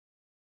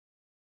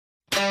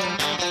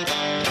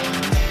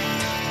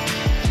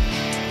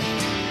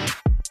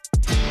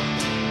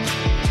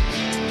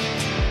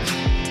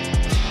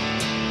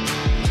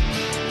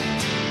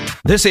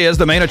This is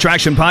the Main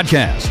Attraction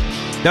Podcast.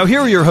 Now here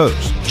are your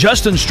hosts,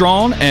 Justin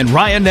Strawn and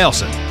Ryan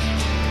Nelson.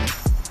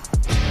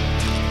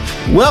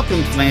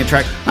 Welcome to the Main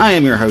Attraction. I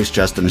am your host,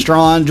 Justin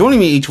Strawn. Joining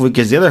me each week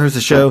is the other host of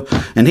the show,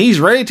 and he's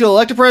ready to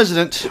elect a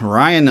president,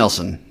 Ryan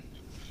Nelson.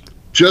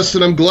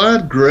 Justin, I'm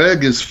glad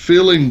Greg is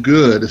feeling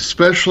good,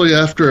 especially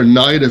after a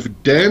night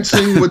of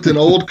dancing with an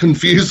old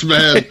confused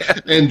man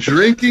and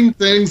drinking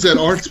things that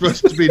aren't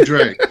supposed to be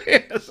drank.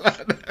 Yes, I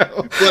know.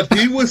 But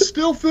he was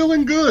still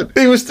feeling good.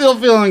 He was still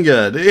feeling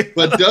good.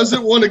 But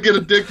doesn't want to get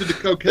addicted to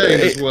cocaine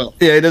as well.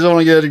 Yeah, he doesn't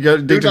want to get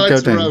addicted to 2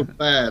 nights in a cocaine. row,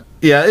 bad.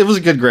 Yeah, it was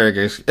a good Greg.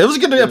 It was a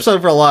good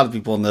episode for a lot of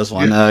people in this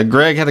one.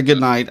 Greg had a good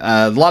night.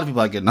 A lot of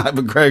people had a good night,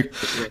 but Greg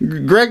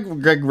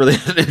really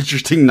had an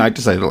interesting night,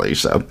 to say the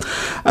least. So,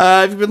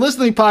 if you've been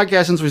listening to the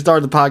podcast since we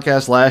started the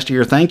podcast last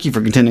year, thank you for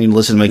continuing to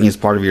listen and making this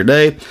part of your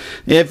day.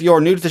 If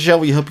you're new to the show,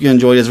 we hope you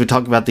enjoyed as we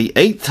talk about the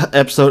 8th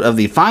episode of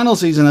the final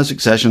season of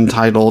Succession,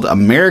 titled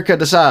America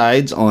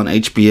Decides, on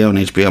HBO and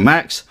HBO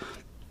Max.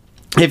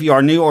 If you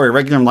are new or a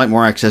regular and like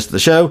more access to the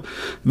show,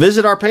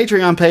 visit our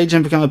Patreon page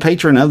and become a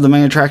patron of the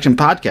Main Attraction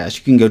Podcast.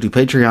 You can go to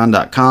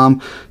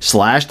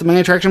patreon.com/the Main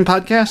Attraction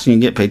Podcast, and you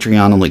can get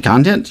Patreon-only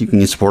content. You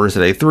can support us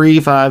at a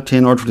 $3, $5,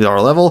 $10, or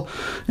 $20 level.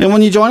 And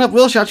when you join up,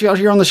 we'll shout you out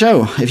here on the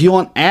show. If you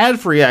want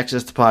ad-free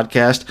access to the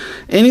podcast,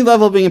 any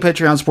level of being a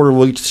Patreon supporter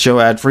will get the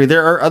show ad-free.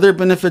 There are other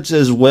benefits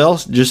as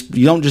well.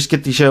 You don't just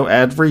get the show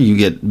ad-free. You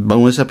get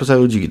bonus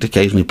episodes. You get to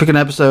occasionally pick an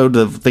episode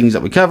of things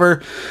that we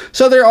cover.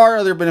 So there are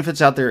other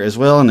benefits out there as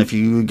well. And if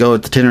you go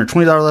at the $10 or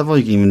 $20 level,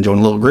 you can even join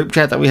a little group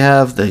chat that we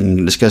have. Then you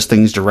can discuss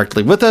things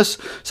directly with us.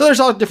 So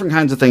there's all different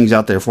kinds of things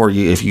out there for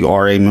you if you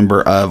are a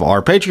member of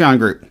our Patreon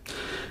group.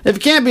 If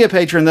you can't be a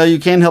patron, though, you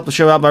can help the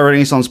show out by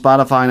rating us on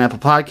Spotify and Apple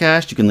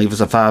Podcasts. You can leave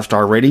us a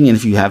 5-star rating, and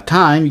if you have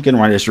time, you can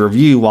write us a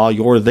review while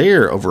you're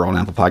there over on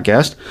Apple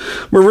Podcast.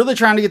 We're really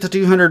trying to get to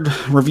 200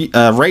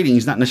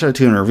 ratings, not necessarily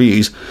 200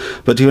 reviews,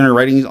 but 200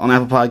 ratings on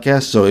Apple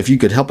Podcasts. So if you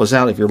could help us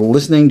out, if you're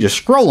listening, just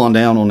scroll on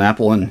down on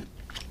Apple and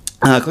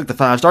click the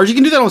 5 stars. You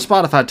can do that on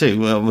Spotify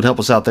too. It would help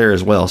us out there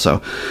as well.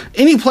 So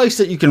any place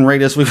that you can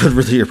rate us, we would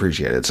really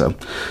appreciate it. So,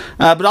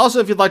 but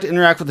also if you'd like to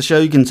interact with the show,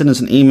 you can send us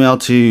an email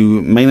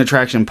to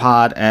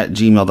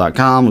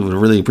mainattractionpod@gmail.com. We would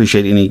really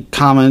appreciate any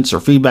comments or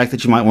feedback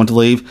that you might want to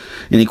leave,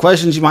 any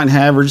questions you might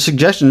have, or just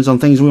suggestions on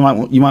things you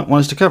might want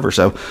us to cover.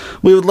 So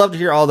we would love to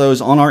hear all those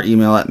on our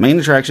email at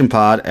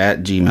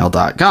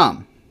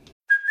mainattractionpod@gmail.com.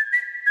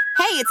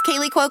 Hey, it's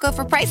Kaylee Cuoco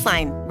for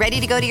Priceline.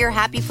 Ready to go to your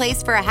happy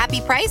place for a happy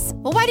price?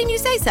 Well, why didn't you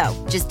say so?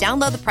 Just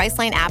download the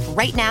Priceline app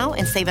right now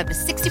and save up to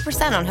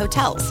 60% on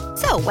hotels.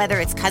 So whether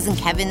it's Cousin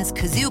Kevin's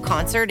Kazoo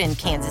Concert in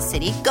Kansas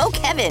City, go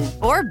Kevin,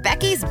 or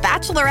Becky's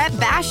Bachelorette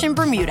Bash in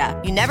Bermuda,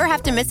 you never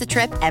have to miss a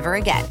trip ever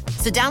again.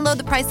 So download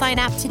the Priceline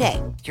app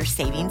today. Your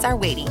savings are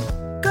waiting.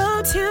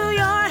 Go to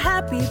your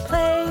happy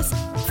place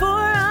for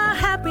a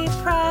happy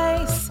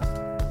price.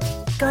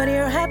 Go to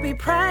your happy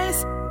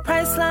price,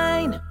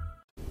 Priceline.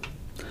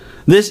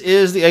 This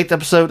is the 8th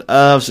episode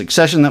of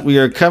Succession that we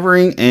are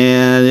covering,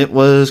 and it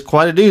was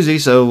quite a doozy,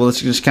 so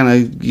let's just kind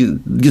of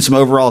get some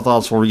overall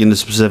thoughts before we get into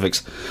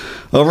specifics.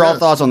 Overall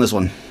thoughts on this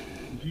one.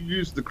 You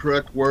used the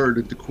correct word,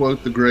 and to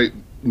quote the great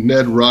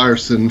Ned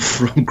Ryerson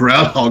from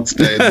Groundhog's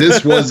Day,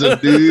 this was a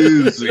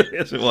doozy.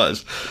 Yes, it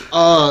was.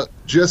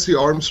 Jesse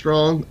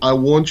Armstrong, I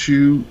want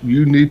you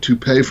need to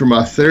pay for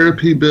my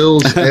therapy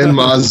bills and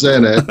my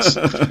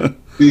Xanax,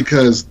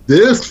 because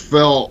this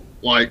felt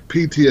like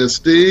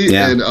PTSD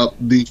and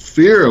the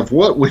fear of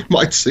what we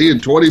might see in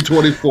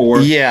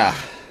 2024. Yeah.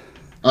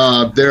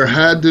 There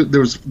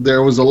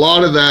was a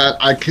lot of that.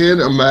 I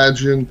can't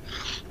imagine.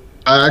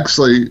 I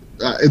actually,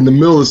 in the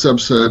middle of this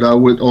episode, I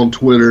went on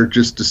Twitter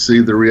just to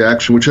see the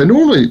reaction, which I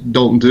normally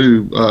don't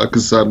do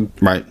because I'm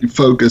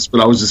focused,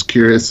 but I was just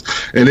curious.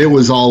 And it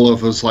was all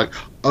of us like,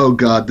 oh,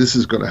 God, this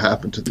is going to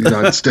happen to the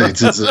United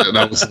States, isn't it? And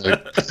I was like,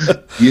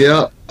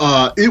 yeah.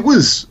 It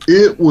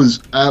was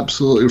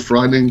absolutely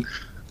frightening.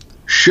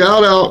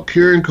 Shout out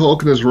Kieran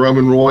Culkin as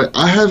Roman Roy.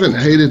 I haven't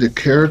hated a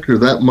character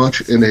that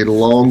much in a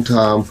long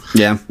time.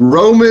 Yeah.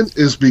 Roman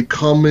is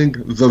becoming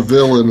the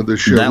villain of the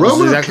show. That was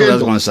exactly what I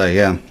was going to say,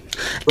 yeah.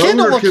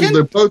 Kendall,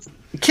 they're both...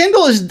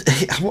 Kendall is...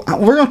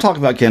 We're going to talk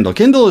about Kendall.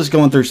 Kendall is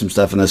going through some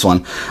stuff in this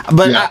one.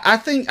 But yeah.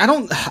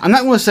 I'm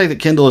not going to say that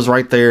Kendall is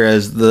right there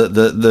as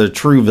the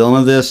true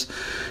villain of this.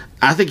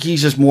 I think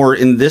he's just more,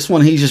 in this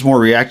one, he's just more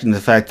reacting to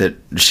the fact that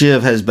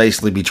Shiv has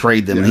basically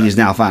betrayed them and he's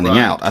now finding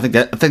out. I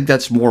think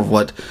that's more of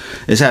what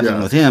is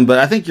happening with him. But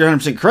I think you're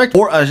 100% correct.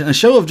 Or a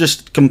show of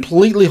just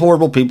completely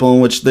horrible people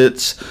in which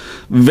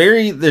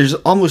there's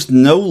almost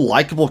no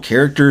likable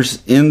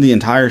characters in the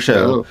entire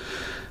show.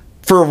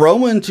 For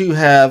Roman to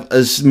have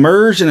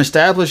emerged and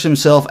established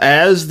himself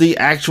as the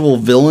actual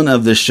villain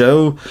of the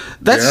show,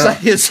 that's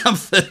saying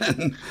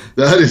something.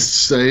 That is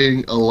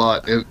saying a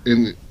lot.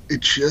 And it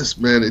just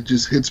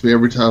hits me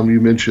every time you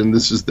mention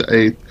this is the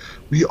 8th.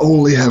 We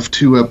only have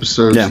 2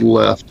 episodes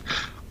left.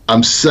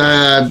 I'm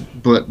sad,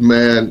 but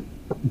man,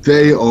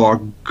 they are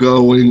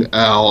going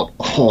out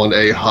on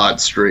a hot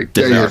streak.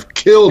 They have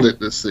killed it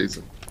this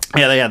season.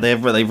 Yeah,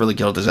 they've really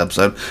killed this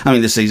episode. I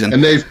mean, this season.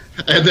 And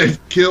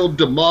they've killed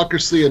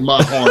democracy in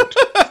my heart.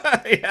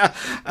 Yeah,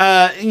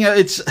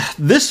 it's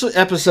this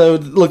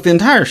episode. Look, the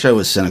entire show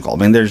is cynical. I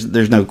mean,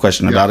 there's no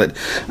question about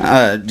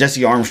it.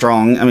 Jesse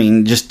Armstrong. I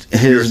mean, just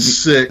his You're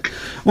sick.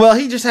 Well,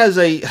 he just has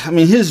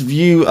his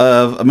view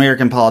of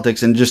American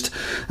politics, and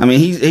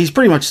he's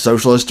pretty much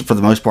socialist for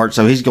the most part.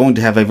 So he's going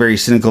to have a very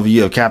cynical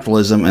view of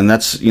capitalism, and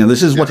that's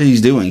this is what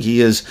he's doing. He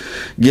is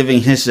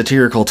giving his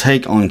satirical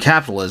take on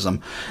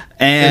capitalism.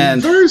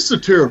 And very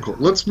satirical.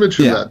 Let's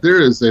mention that. There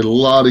is a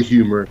lot of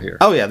humor in here.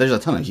 Oh, yeah, there's a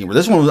ton of humor.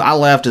 This one, I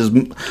laughed as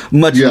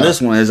much in this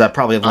one as I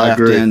probably have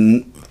laughed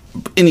in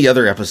any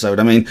other episode.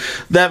 I mean,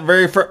 that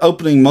very first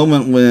opening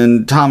moment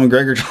when Tom and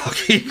Greg are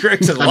talking,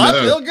 Greg says, well, I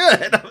feel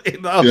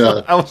good.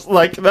 I was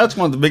like, that's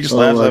one of the biggest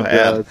laughs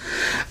I've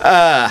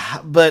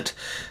had. But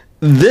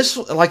this,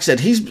 like I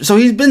said, he's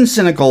been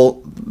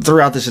cynical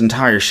throughout this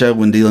entire show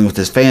when dealing with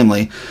his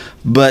family,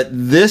 but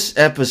this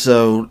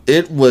episode,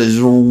 it was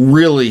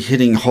really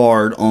hitting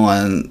hard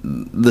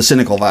on the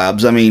cynical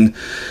vibes. I mean,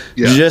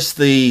 just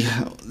the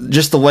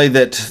way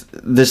that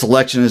this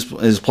election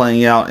is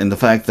playing out, and the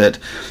fact that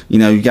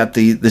you got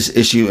this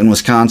issue in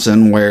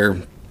Wisconsin where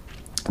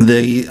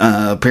they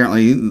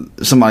apparently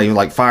somebody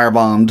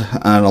firebombed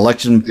an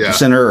election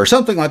center or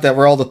something like that,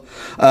 where all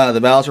the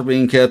ballots are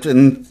being kept,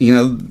 and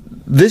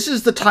this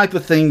is the type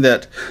of thing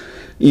that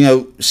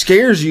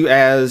scares you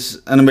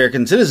as an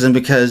American citizen,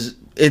 because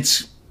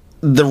it's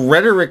the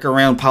rhetoric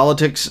around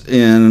politics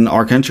in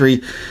our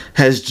country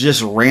has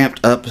just ramped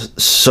up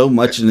so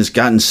much, and it's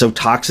gotten so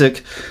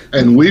toxic.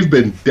 And we've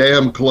been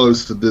damn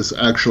close to this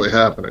actually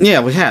happening. Yeah,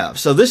 we have.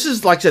 So this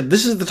is, like I said,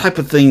 this is the type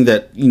of thing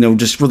that,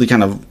 just really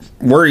kind of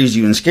worries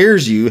you and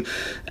scares you.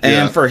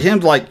 And for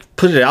him to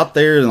put it out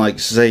there and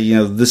say,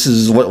 this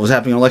is what was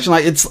happening in election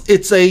night,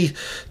 it's a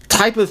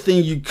type of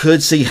thing you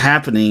could see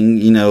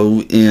happening, in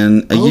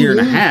a year and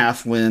a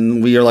half when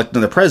we elect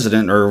another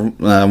president, or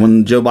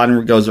when Joe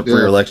Biden goes up for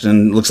re-election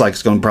and looks like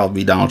it's going to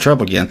probably be Donald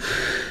Trump again.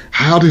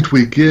 How did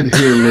we get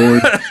here,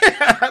 Lord?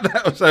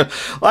 So,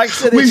 like I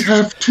said, we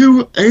have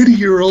two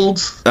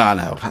 80-year-olds. I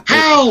know.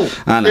 How?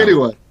 I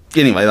know.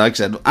 Anyway, like I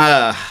said,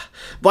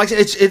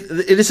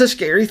 it is a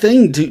scary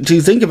thing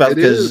to think about,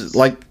 because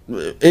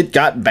it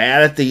got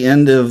bad at the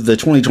end of the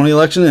 2020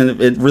 election,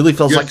 and it really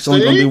feels like it's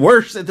only going to be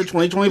worse at the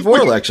 2024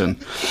 election.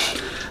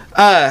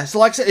 So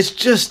like I said, it's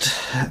just,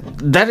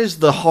 that's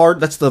the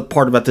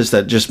part about this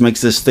that just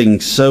makes this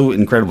thing so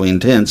incredibly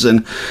intense.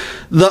 And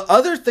the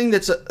other thing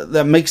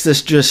that makes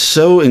this just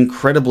so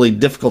incredibly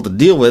difficult to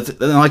deal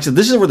with, and like I said,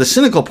 this is where the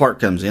cynical part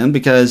comes in,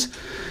 because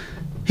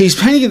he's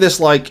painting this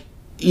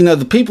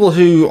the people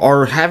who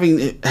are have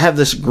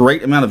this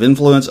great amount of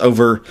influence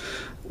over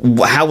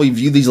how we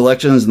view these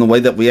elections and the way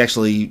that we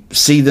actually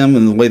see them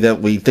and the way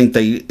that we think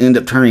they end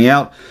up turning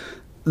out.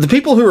 The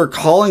people who are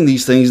calling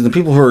these things and the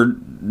people who are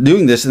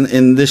doing this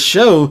in this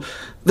show,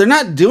 they're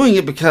not doing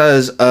it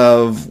because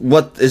of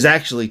what is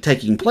actually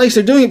taking place.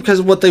 They're doing it because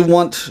of what they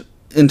want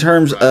in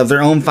terms of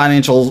their own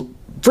financial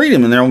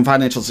freedom and their own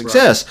financial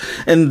success.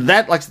 Right. And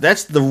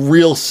that's the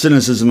real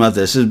cynicism of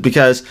this, is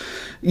because,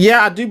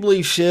 I do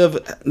believe Shiv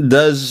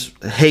does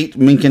hate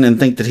Mencken and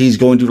think that he's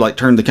going to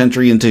turn the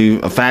country into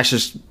a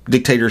fascist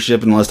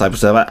dictatorship and all this type of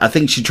stuff. I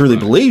think she truly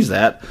believes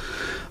that,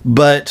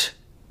 but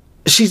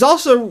she's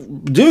also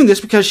doing this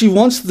because she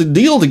wants the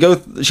deal to go.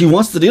 She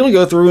wants the deal to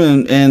go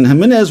through, and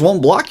Jimenez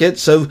won't block it.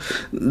 So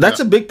that's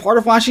a big part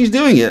of why she's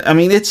doing it. I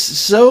mean, it's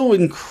so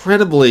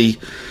incredibly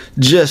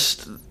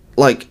just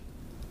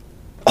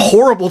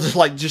horrible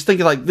to just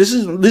thinking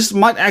this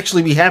might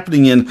actually be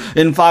happening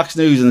in Fox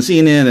News and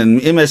CNN and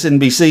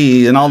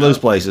MSNBC and all those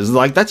places.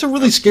 That's a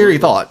really scary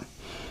thought.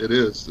 It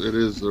is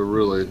a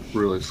really,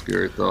 really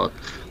scary thought.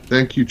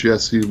 Thank you,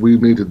 Jesse. We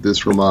needed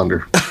this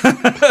reminder.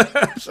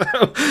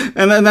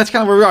 And then that's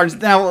kind of where we are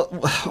now.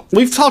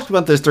 We've talked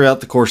about this throughout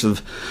the course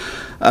of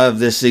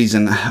this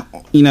season.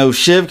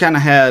 Shiv kind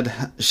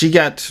of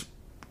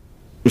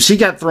she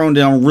got thrown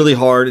down really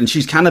hard, and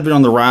she's kind of been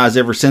on the rise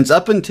ever since,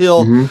 up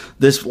until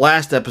this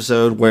last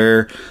episode,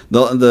 where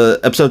the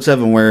episode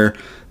 7, where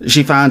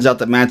she finds out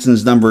that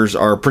Madsen's numbers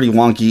are pretty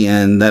wonky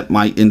and that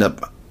might end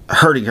up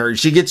hurting her.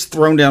 She gets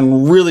thrown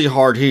down really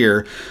hard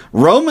here.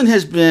 Roman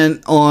has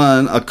been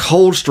on a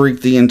cold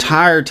streak the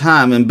entire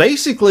time, and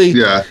basically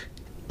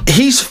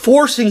he's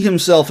forcing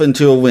himself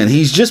into a win.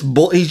 He's just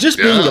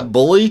being a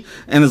bully,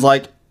 and is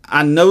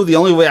I know the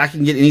only way I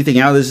can get anything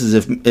out of this is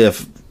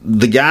if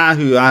the guy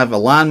who I've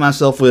aligned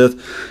myself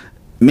with,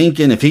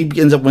 Mencken, if he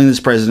ends up winning this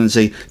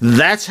presidency,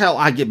 that's how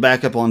I get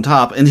back up on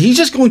top. And he's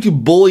just going to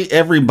bully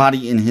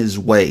everybody in his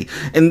way.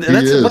 And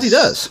that's what he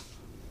does.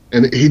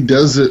 And he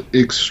does it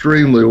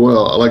extremely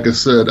well. Like I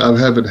said, I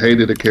haven't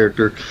hated a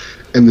character.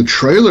 And the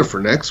trailer for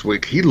next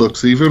week, he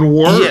looks even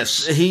worse.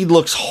 Yes, he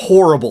looks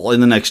horrible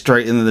in the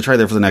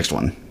trailer for the next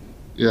one.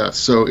 Yeah,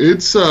 so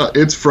it's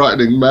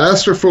frightening.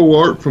 Masterful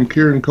work from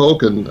Kieran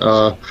Culkin,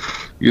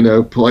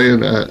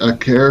 playing a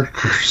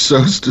character so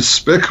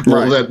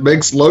despicable that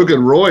makes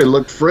Logan Roy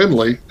look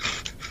friendly.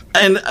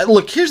 And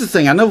look, here's the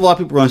thing. I know a lot of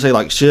people are going to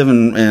say Shiv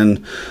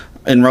and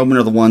and Roman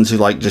are the ones who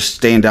like just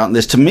stand out in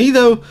this. To me,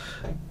 though,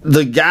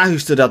 the guy who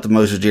stood out the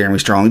most was Jeremy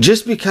Strong,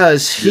 just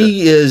because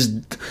he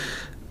is.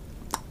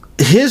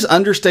 His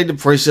understated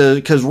voice,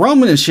 because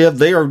Roman and Shiv,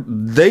 they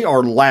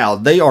are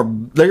loud. They are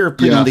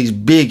putting on these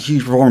big,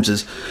 huge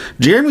performances.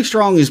 Jeremy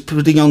Strong is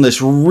putting on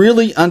this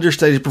really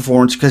understated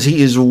performance because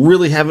he is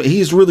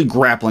really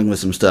grappling with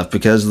some stuff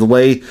because of the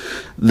way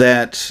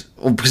that.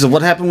 Because of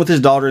what happened with his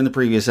daughter in the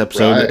previous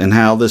episode, and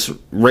how this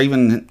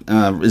Raven,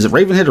 is it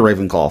Ravenhead or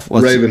Ravenclaw?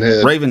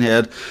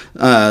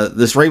 Ravenhead.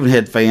 This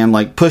Ravenhead fan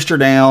like pushed her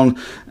down,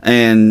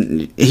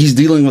 and he's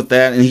dealing with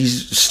that, and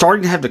he's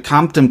starting to have to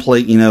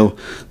contemplate,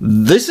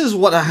 this is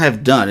what I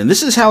have done, and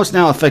this is how it's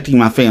now affecting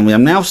my family.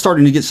 I'm now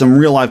starting to get some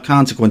real life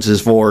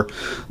consequences for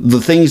the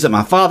things that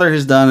my father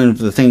has done and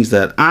for the things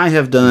that I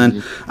have done.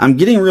 Mm-hmm. I'm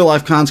getting real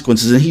life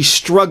consequences, and he's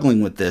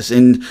struggling with this,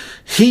 and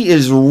he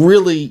is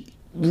really,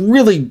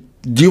 really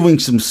doing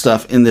some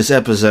stuff in this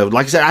episode.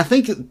 Like I said, I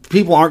think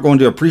people aren't going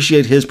to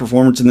appreciate his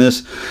performance in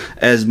this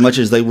as much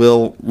as they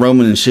will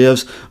Roman and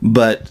Shiv's,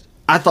 but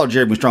I thought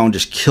Jeremy Strong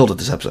just killed it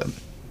this episode.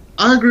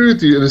 I agree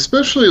with you, and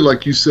especially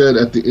like you said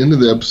at the end of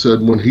the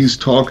episode when he's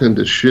talking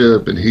to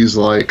Shiv and he's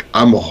like,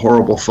 I'm a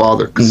horrible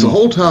father. Because the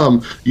whole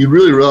time you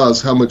really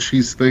realize how much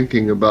he's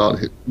thinking about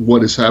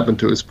what has happened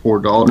to his poor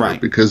daughter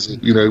because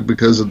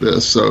of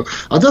this. So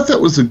I thought that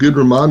was a good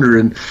reminder.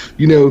 And,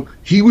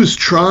 he was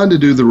trying to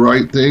do the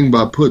right thing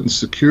by putting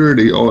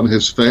security on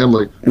his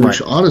family,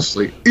 which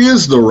honestly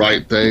is the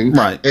right thing.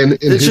 Right. And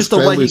it's just the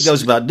way he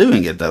goes about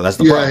doing it, though. That's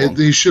the problem.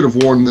 Yeah, he should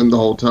have warned them the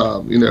whole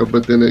time,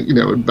 but then, it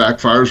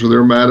backfires where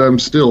they're mad at him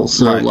still.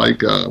 So,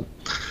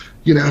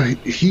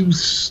 he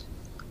was...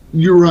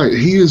 You're right.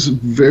 He is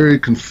very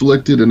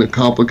conflicted and a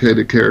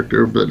complicated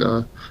character,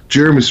 but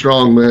Jeremy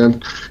Strong,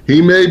 man,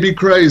 he may be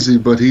crazy,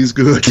 but he's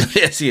good.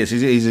 Yes, he is.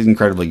 He's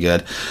incredibly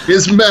good.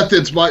 His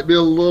methods might be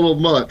a little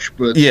much,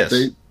 but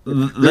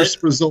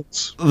there's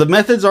results. The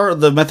methods are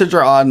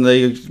odd, and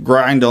they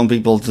grind on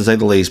people to say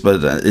the least. But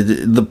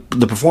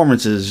the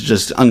performance is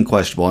just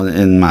unquestionable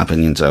in my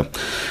opinion. So,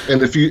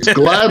 and if you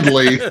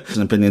gladly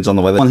opinions on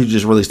the way, the one who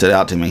just really stood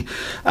out to me.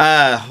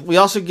 We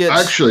also get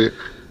actually.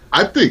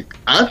 I think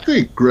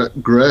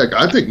Greg.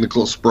 I think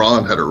Nicholas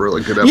Braun had a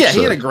really good episode. Yeah,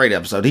 he had a great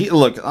episode.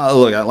 Look,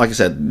 like I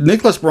said,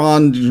 Nicholas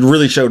Braun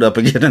really showed up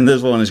again in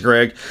this one as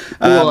Greg.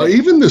 Well,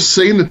 even the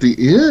scene at the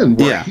end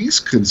where he's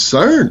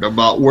concerned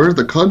about where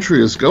the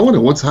country is going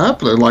and what's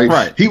happening.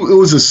 It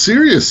was a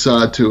serious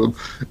side to him,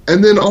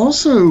 and then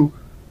also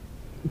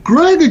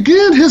Greg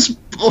again.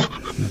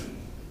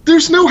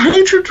 There's no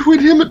hatred between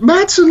him and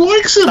Mattson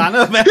likes him. I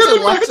know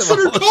Mattson likes him.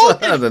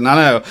 I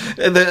know.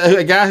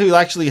 The guy who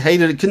actually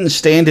hated it, couldn't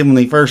stand him when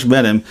he first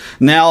met him.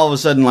 Now all of a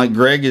sudden, like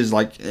Greg is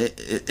like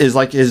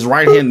his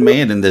right hand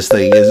man in this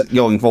thing is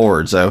going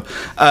forward. So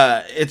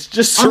it's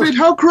just.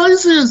 How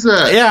crazy is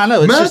that? Yeah, I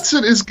know.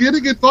 Mattson is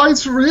getting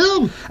advice from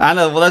him. I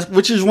know. Well,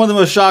 which is one of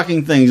the most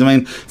shocking things. I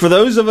mean, for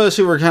those of us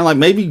who were kind of like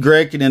maybe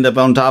Greg could end up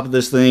on top of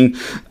this thing.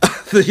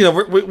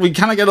 We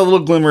kind of get a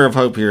little glimmer of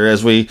hope here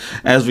as we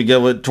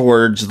go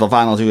towards the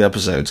final two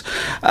episodes.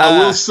 I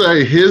will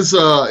say his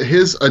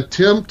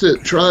attempt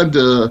at trying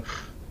to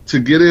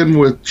get in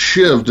with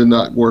Shiv did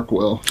not work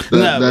well.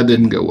 That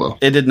didn't go well.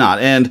 It did not,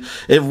 and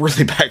it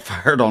really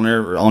backfired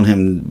on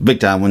him big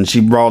time when she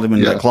brought him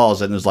into that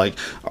closet and was like,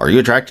 "Are you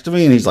attracted to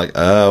me?" And he's like,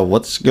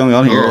 "What's going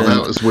on here?" Oh,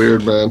 that was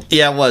weird, man.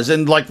 Yeah, it was,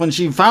 and like when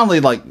she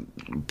finally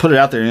put it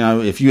out there,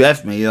 if you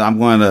F me, I'm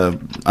going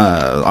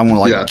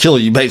to kill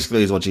you,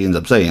 basically is what she ends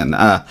up saying.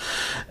 Like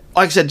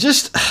I said,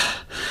 just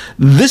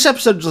this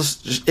episode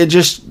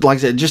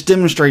just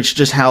demonstrates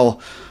just how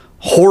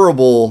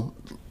horrible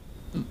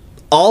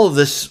all of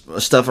this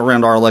stuff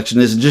around our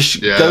election is. It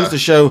just goes to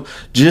show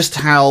just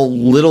how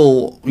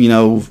little,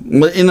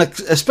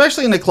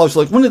 especially in a close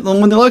look, when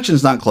the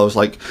election's not close,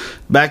 like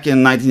back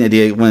in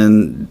 1988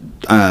 when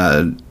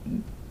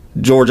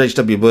George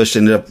H.W. Bush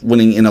ended up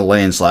winning in a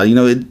landslide.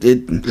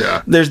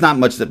 There's not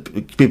much that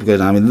people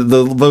could. I mean,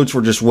 the votes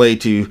were just way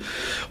too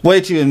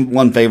in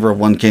one favor of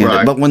one candidate.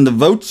 Right. But when the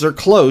votes are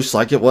close,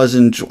 like it was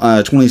in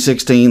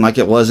 2016, like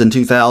it was in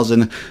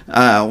 2000,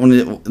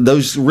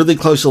 those really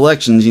close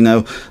elections,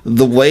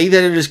 the way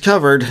that it is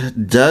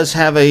covered does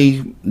have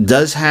an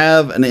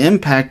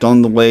impact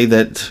on the way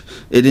that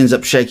it ends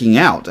up shaking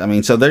out. I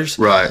mean, so there's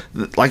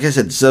like I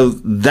said, so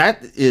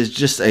that is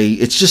just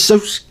it's just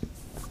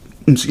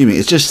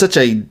such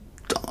a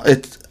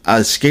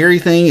scary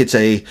thing. It's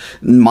a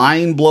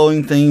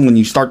mind-blowing thing when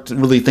you start to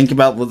really think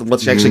about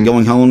what's actually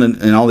going on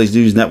in all these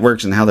news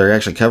networks and how they're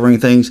actually covering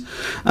things.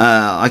 Like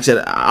I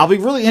said, I'll be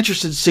really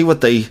interested to see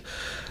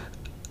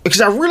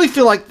because I really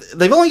feel like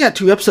they've only got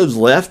 2 episodes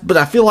left, but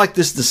I feel like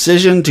this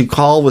decision to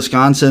call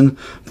Wisconsin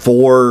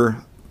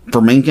for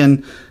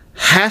Mencken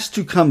has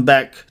to come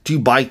back to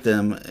bite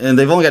them, and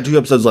they've only got 2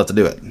 episodes left to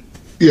do it.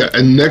 Yeah,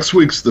 and next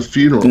week's the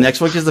funeral. Next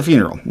week is the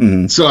funeral.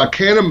 Mm-hmm. So I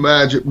can't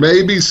imagine,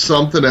 maybe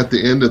something at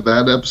the end of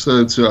that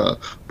episode,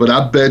 but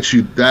I bet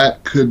you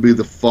that could be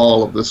the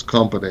fall of this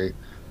company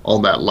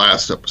on that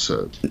last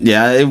episode.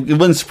 Yeah, it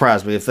wouldn't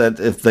surprise me if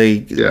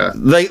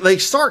they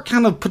start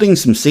kind of putting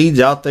some seeds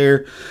out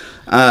there.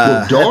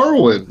 Well,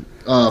 Darwin,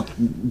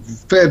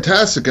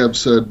 fantastic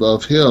episode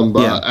of him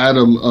by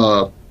Adam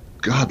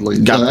Godley.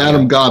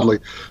 Adam Godley,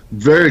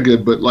 very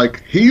good. But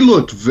like, he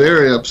looked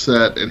very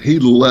upset and he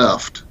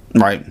left.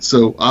 Right.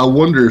 So I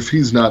wonder if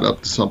he's not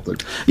up to something.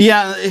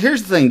 Yeah,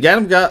 here's the thing.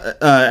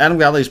 Adam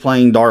Godley's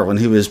playing Darwin,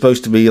 who is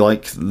supposed to be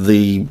like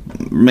the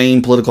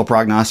main political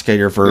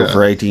prognosticator for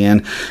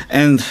ATN.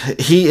 And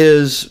he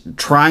is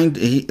trying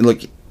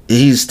to...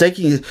 He's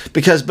taking,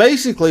 because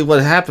basically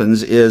what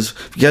happens is,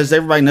 because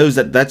everybody knows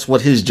that that's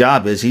what his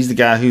job is. He's the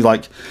guy who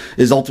like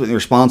is ultimately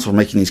responsible for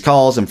making these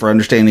calls and for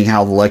understanding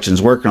how the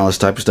elections work and all this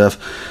type of stuff.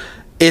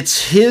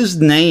 It's his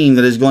name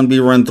that is going to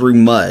be run through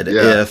mud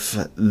if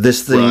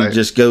this thing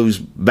just goes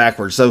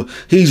backwards. So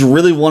he's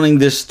really wanting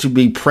this to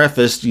be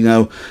prefaced,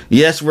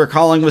 yes, we're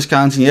calling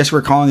Wisconsin, yes,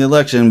 we're calling the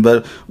election,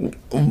 but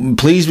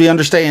please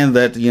understand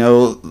that,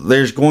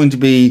 there's going to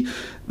be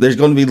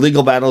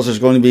legal battles. There's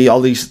going to be all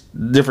these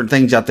different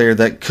things out there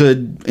that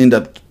could end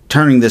up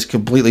turning this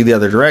completely the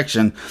other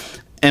direction.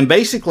 And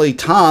basically,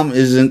 Tom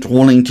isn't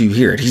wanting to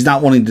hear it. He's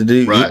not wanting to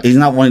do. He's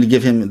not wanting to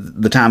give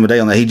him the time of day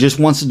on that. He just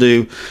wants to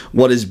do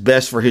what is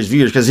best for his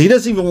viewers, because he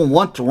doesn't even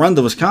want to run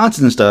the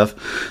Wisconsin stuff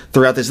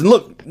throughout this. And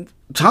look,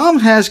 Tom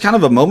has kind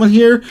of a moment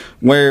here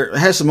where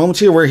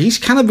he's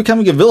kind of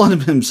becoming a villain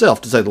of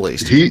himself, to say the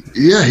least. He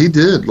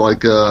did.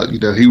 Like, he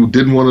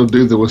didn't want to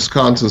do the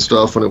Wisconsin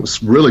stuff when it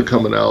was really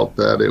coming out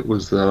that it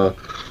was,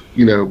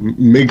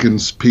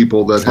 Mencken's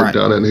people that had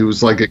done it. And he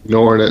was like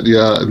ignoring it.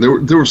 Yeah, and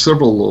there were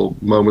several little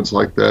moments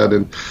like that,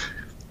 and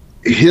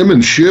him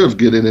and Shiv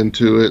getting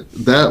into it.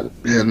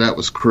 That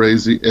was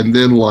crazy. And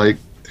then like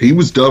he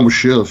was done with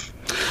Shiv.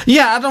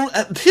 Yeah,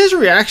 his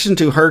reaction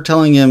to her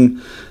telling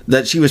him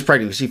that she was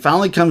pregnant, she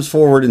finally comes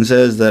forward and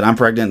says that I'm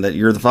pregnant, that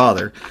you're the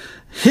father.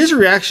 His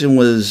reaction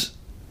was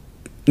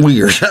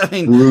weird. I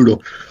mean,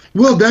 brutal.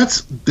 Well, they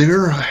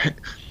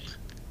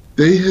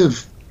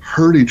have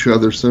hurt each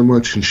other so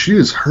much, and she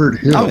has hurt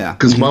him. Oh, yeah.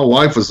 Because my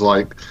wife was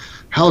like,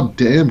 how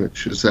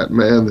damaged is that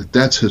man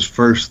that's his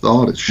first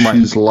thought is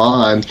she's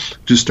lying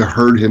just to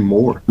hurt him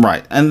more.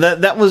 Right. And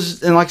that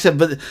was, and like I said,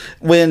 but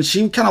when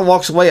she kind of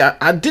walks away,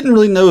 I didn't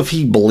really know if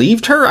he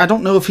believed her. I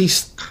don't know if he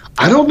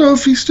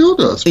still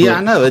does. Yeah,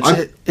 I know.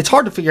 It's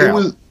hard to figure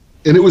out.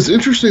 And it was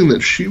interesting that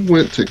she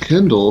went to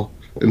Kendall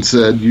and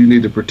said, you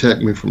need to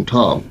protect me from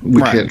Tom.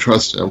 We can't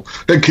trust him.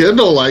 And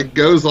Kendall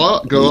goes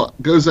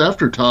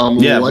after Tom a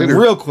little later.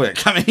 Real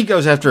quick. I mean, he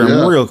goes after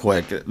him real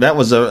quick. That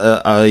was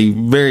a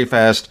very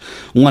fast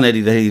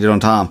 180 that he did on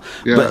Tom.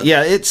 Yeah. But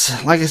yeah,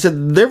 it's like I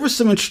said, there was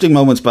some interesting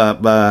moments by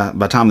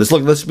Tom.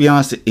 Let's be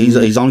honest,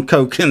 he's on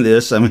coke in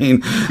this. I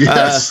mean,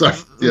 yes,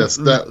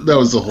 that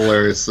was a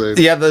hilarious scene.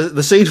 Yeah,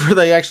 the scene where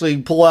they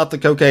actually pull out the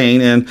cocaine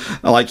and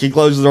like he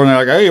closes the door and they're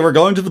like, hey, we're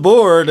going to the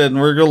board and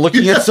we're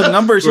looking at some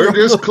numbers. We're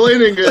just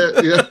cleaning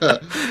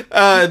it.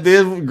 Yeah.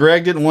 Then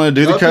Greg didn't want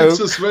to do the coke. Nothing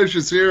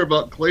suspicious here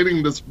about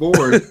cleaning this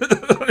board.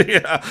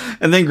 Yeah.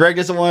 And then Greg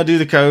doesn't want to do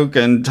the coke,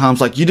 and Tom's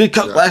like, you did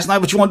coke last night,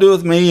 what you want to do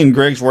with me? And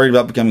Greg's worried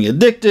about becoming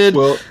addicted.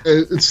 Well,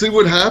 and see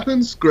what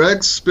happens?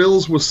 Greg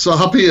spills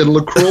wasabi and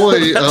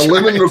LaCroix,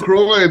 lemon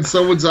LaCroix in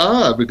someone's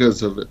eye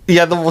because of it.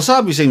 Yeah, the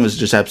wasabi scene was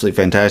just absolutely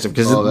fantastic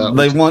because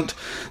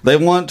they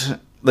want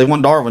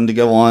Darwin to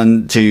go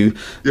on to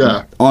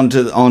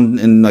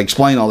and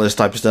explain all this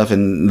type of stuff,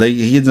 and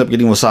he ends up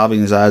getting wasabi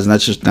in his eyes, and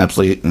that's just an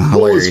absolutely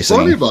hilarious scene.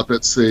 What's funny about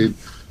that scene,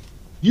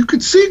 you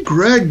could see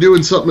Greg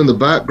doing something in the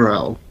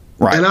background.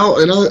 Right. And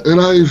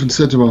I even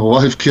said to my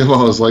wife Kim,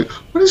 I was like,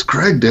 "What is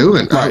Greg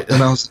doing?" Right.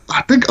 I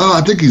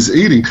think he's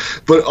eating,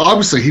 but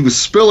obviously he was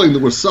spilling the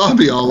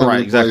wasabi all over the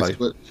place. Exactly.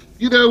 But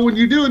when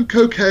you're doing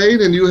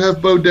cocaine and you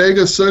have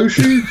bodega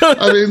sushi,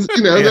 I mean,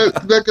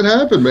 that could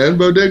happen, man.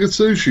 Bodega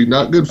sushi,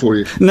 not good for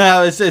you.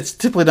 No, it's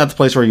typically not the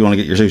place where you want to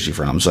get your sushi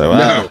from. So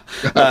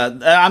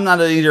I'm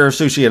not an eater of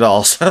sushi at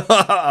all. So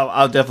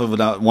I definitely would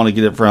not want to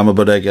get it from a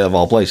bodega of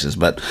all places.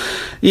 But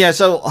yeah,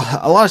 so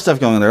a lot of stuff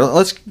going on there.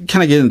 Let's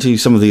kind of get into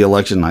some of the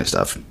election night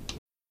stuff.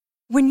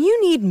 When you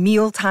need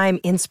mealtime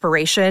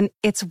inspiration,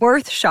 it's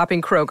worth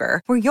shopping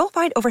Kroger, where you'll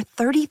find over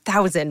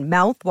 30,000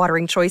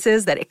 mouth-watering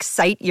choices that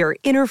excite your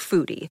inner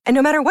foodie. And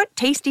no matter what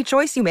tasty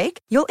choice you make,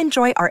 you'll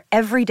enjoy our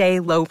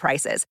everyday low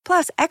prices,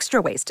 plus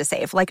extra ways to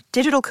save, like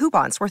digital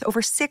coupons worth over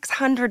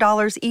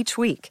 $600 each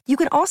week. You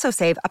can also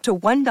save up to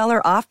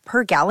 $1 off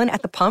per gallon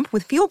at the pump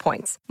with fuel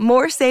points.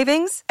 More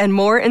savings and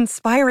more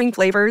inspiring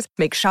flavors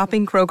make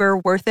shopping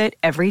Kroger worth it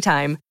every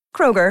time.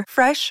 Kroger,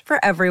 fresh for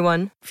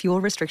everyone.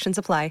 Fuel restrictions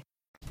apply.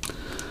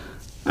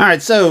 All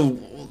right, so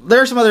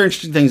there are some other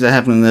interesting things that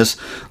happen in this.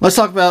 Let's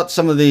talk about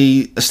some of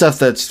the stuff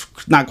that's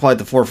not quite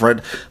the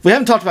forefront. We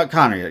haven't talked about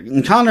Connor yet.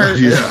 And Connor,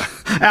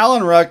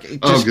 Alan Ruck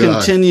just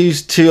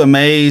continues to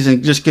amaze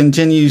and just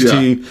continues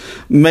to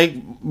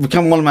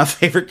become one of my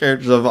favorite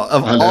characters of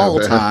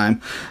all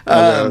time.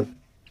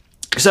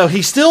 So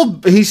he's still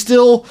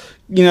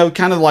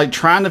kind of like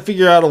trying to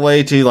figure out a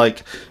way to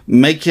like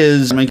make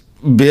his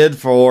bid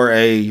for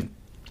a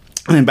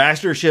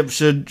ambassadorship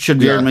should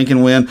Darren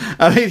Minkin win.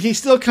 I mean, he's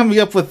still coming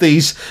up with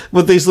these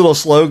little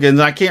slogans.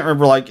 I can't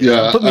remember, like,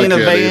 put me in a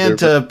van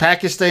to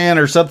Pakistan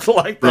or something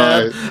like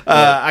that. Right.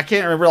 I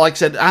can't remember. Like I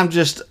said,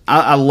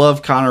 I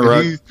love Alan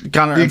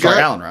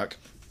Ruck.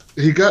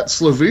 He got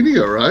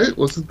Slovenia, right?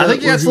 I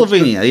think he got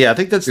Slovenia. Yeah, I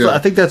think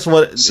that's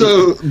what.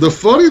 So the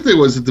funny thing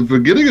was, at the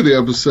beginning of the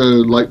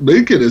episode, like,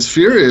 Minkin is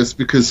furious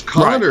because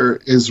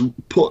Connor is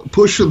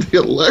pushing the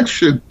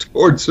election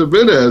towards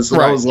Jimenez,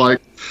 and I was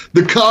like,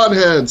 the con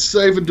heads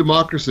saving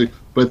democracy,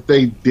 but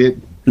they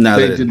didn't. No,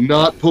 they did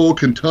not pull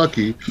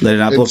Kentucky. They did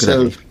not pull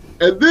Kentucky.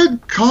 And then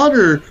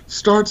Connor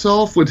starts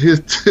off with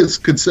his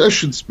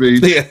concession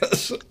speech.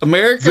 Yes,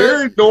 America,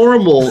 very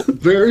normal,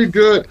 very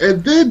good,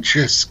 and then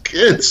just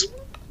gets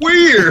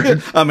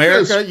weird.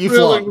 America, you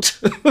flunked.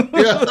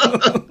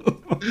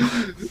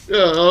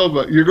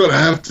 You're going to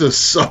have to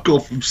suckle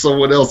from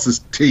someone else's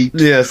teeth.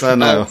 Yes, I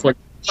know. It's like,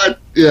 what?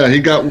 Yeah, he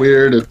got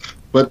weird.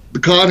 But the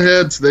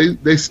conheads,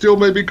 they still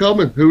may be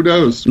coming. Who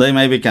knows? They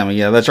may be coming.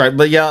 Yeah, that's right.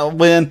 But yeah,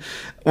 when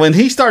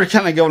he started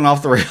kind of going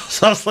off the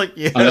rails, I was like,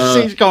 yes,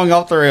 he's going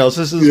off the rails.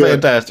 This is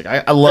fantastic.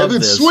 I love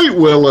this. Sweet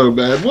Willow,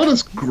 man. What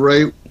is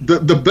great.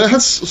 The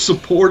best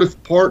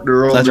supportive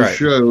partner on the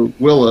show,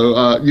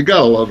 Willow. You got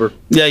to love her.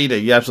 Yeah, you do.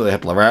 You absolutely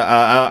have to love her.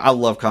 I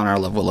love Connor. I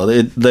love Willow.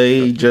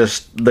 They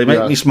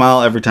make me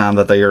smile every time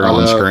that they are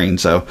on screen.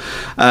 So,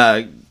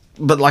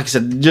 but like I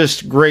said,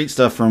 just great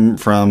stuff from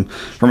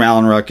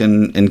Alan Ruck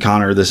and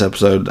Connor this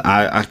episode.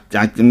 I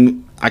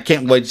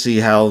can't wait to see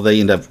how they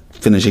end up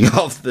finishing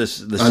off this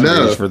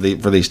series for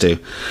these two.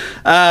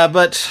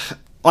 But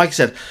like I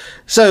said,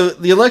 so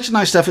the election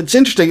night stuff, it's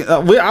interesting.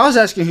 I was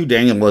asking who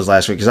Daniel was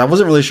last week because I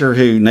wasn't really sure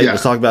who Nate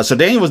was talking about. So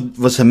Daniel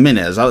was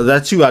Jimenez.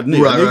 That's who I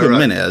knew. I knew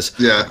Jimenez.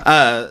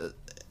 Yeah.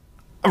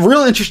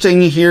 Real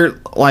interesting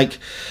here, like,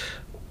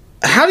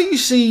 how do you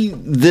see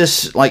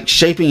this, like,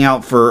 shaping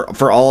out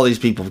for all of these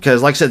people?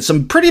 Because, like I said,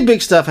 some pretty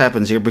big stuff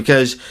happens here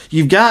because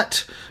you've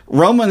got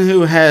Roman,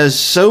 who has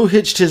so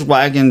hitched his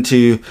wagon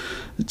to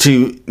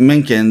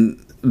Minkin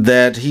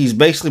that he's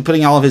basically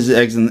putting all of his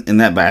eggs in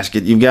that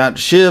basket. You've got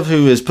Shiv,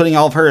 who is putting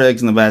all of her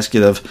eggs in the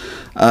basket of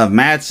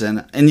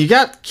Madsen. And you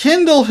got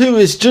Kendall, who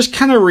is just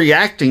kind of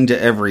reacting to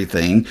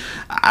everything.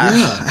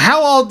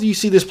 How all do you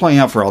see this playing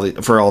out for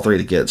all three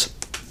of the kids?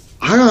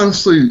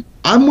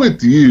 I'm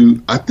with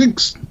you. I think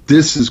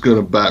this is going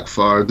to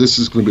backfire. This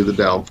is going to be the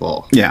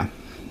downfall. Yeah.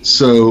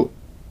 So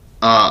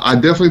I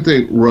definitely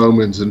think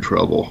Roman's in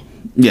trouble.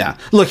 Yeah.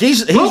 Look,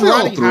 he's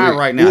riding high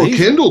right now. Well,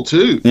 Kendall,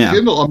 too. Yeah.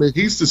 Kendall, I mean,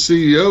 he's the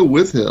CEO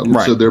with him,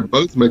 so they're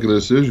both making a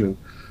decision.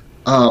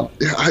 I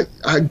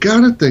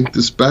got to think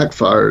this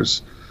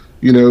backfires.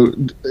 You know,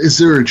 is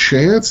there a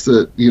chance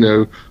that,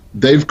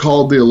 they've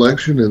called the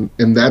election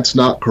and that's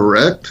not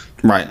correct?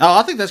 Right. Oh,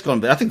 I think that's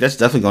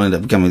definitely going to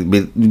end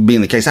up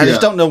being the case. I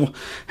just don't know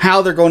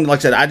how they're going to, like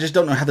I said, I just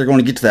don't know how they're going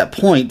to get to that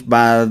point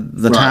by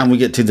the time we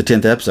get to the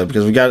 10th episode,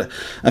 because we got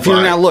a few.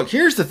 Now, look,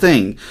 here's the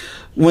thing.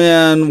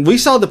 When we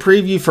saw the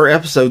preview for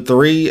episode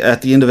 3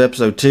 at the end of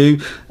episode 2,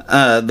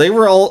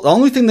 the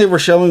only thing they were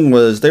showing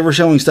was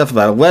stuff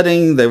about a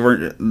wedding.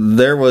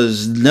 There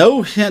was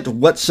no hint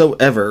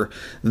whatsoever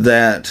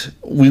that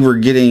we were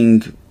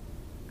getting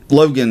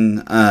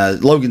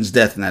Logan's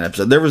death in that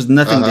episode. There was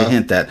nothing to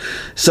hint at.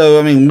 So,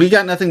 I mean, we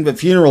got nothing but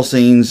funeral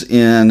scenes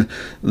in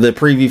the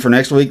preview for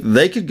next week.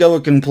 They could go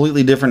a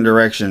completely different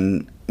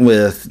direction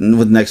with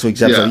next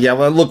week's episode. Yeah,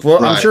 well, look,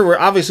 I'm sure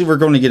we're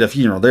going to get a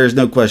funeral. There's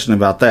no question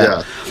about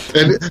that.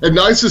 Yeah. And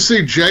nice to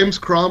see James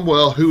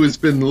Cromwell, who has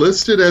been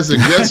listed as a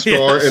guest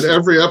star in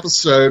every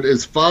episode,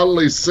 is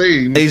finally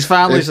seen. He's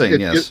finally seen,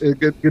 yes.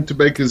 Get to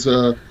make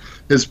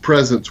his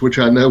presence, which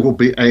I know will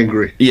be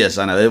angry. Yes,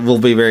 I know. It will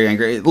be very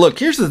angry. Look,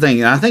 here's the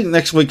thing. I think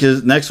next week's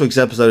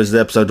episode is the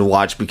episode to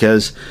watch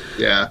because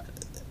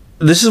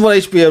this is what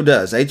HBO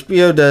does.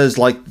 HBO does,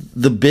 like,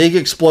 the big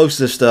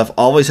explosive stuff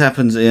always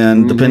happens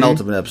in the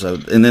penultimate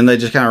episode, and then they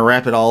just kind of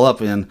wrap it all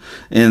up in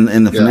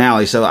the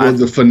finale. So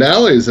the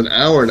finale is an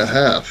hour and a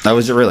half. Oh,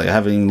 is it really? I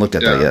haven't even looked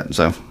at that yet.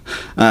 So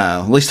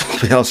at least I'll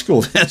be out of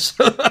school then.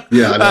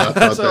 Yeah, I know.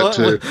 I thought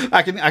that too.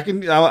 I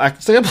can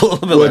stay up a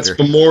little bit later.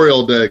 It's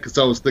Memorial Day, because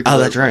I was thinking. Oh,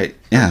 that's right.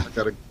 Yeah. I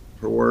gotta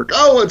for work.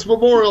 Oh, it's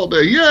Memorial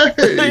Day! Yay!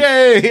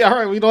 Yay! All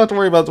right, we don't have to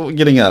worry about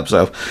getting up.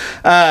 So,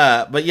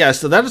 but yeah,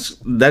 so that is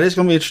going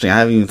to be interesting. I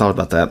haven't even thought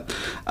about that.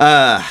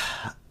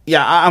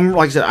 I'm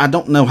like I said, I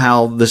don't know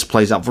how this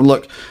plays out.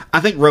 Look, I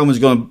think Roman's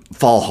going to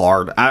fall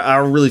hard. I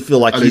really feel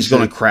like he's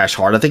going to crash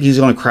hard. I think he's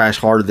going to crash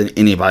harder than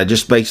anybody,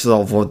 just based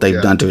off what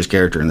they've done to his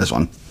character in this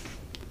one.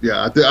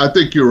 Yeah, I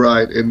think you're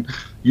right, and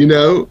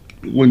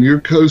when you're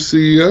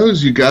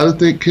co-CEOs, you got to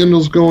think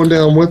Kendall's going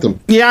down with them.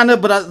 Yeah, I know,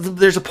 but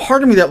there's a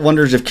part of me that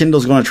wonders if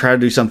Kendall's going to try to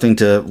do something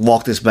to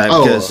walk this back.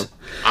 Because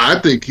I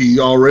think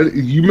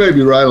you may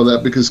be right on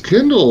that, because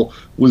Kendall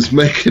was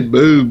making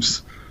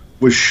moves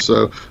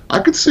So I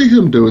could see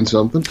him doing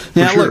something.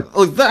 Yeah, sure.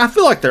 look, I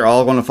feel like they're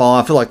all going to fall.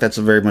 I feel like that's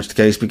very much the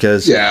case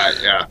because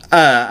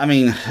I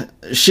mean,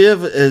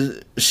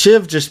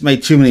 Shiv just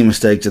made too many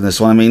mistakes in this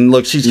one. I mean,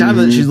 look, she's kind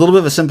of she's a little bit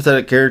of a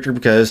sympathetic character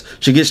because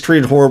she gets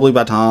treated horribly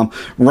by Tom.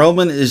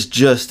 Roman is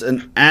just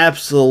an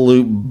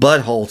absolute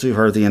butthole to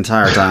her the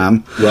entire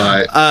time.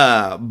 Right.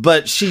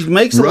 But she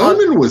makes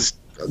Roman was.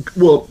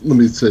 Well, let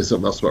me say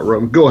something else about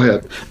Roman. Go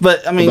ahead.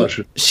 But, I mean,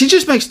 she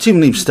just makes too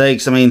many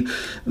mistakes. I mean,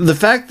 the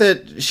fact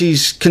that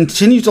she's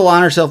continued to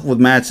line herself with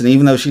Matsson,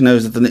 even though she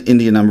knows that the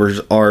India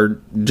numbers are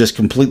just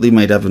completely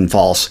made up and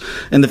false.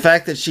 And the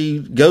fact that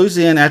she goes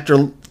in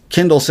after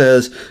Kendall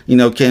says, you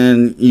know,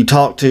 can you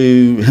talk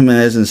to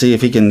Jimenez and see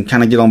if he can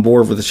kind of get on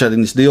board with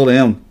shutting this deal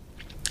down?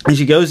 And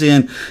she goes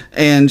in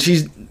and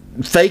she's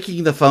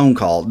faking the phone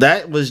call.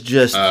 That was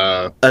just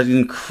an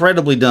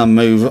incredibly dumb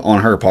move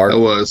on her part. It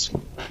was,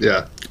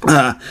 yeah.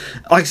 Like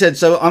I said,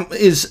 so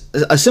is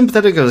as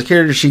sympathetic as a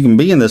character she can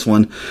be in this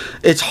one.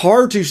 It's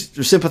hard to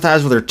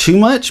sympathize with her too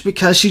much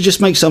because she just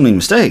makes so many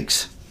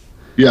mistakes.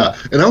 Yeah,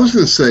 and I was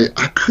going to say,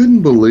 I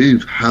couldn't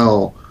believe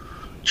how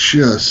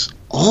just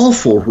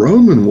awful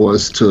Roman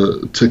was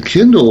to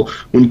Kendall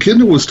when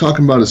Kendall was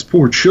talking about his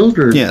poor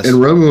children, and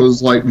Roman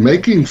was like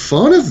making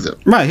fun of them.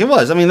 Right, he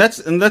was. I mean,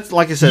 that's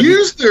like I said,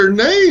 use their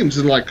names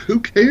and like who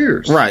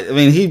cares? Right. I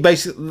mean, he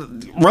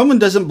basically Roman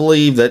doesn't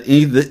believe that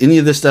any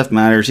of this stuff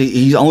matters.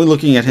 He's only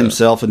looking at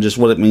himself and just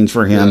what it means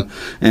for him,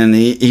 and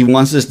he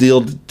wants this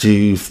deal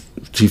to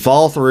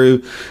fall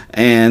through,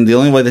 and the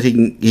only way that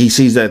he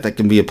sees that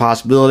can be a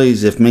possibility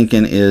is if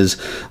Mencken is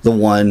the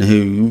one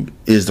who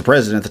is the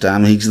president at the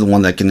time. He's the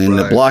one that can end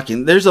up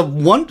blocking. There's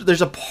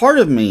a part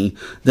of me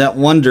that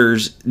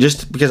wonders,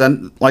 just because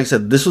like I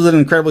said, this was an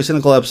incredibly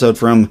cynical episode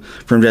from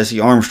Jesse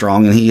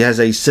Armstrong, and he has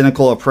a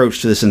cynical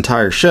approach to this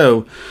entire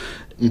show.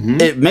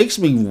 It makes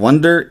me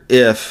wonder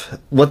if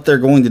what they're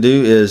going to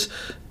do is,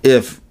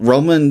 if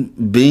Roman,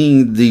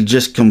 being the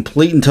just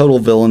complete and total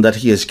villain that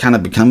he has kind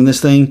of become in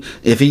this thing,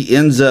 if he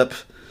ends up,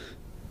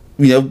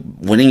 you know,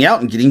 winning out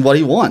and getting what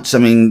he wants. I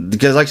mean,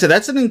 because like I said,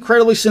 that's an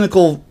incredibly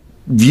cynical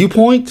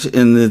viewpoint,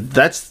 and if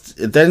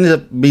that ends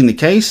up being the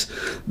case,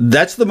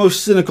 that's the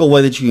most cynical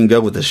way that you can go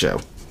with this show.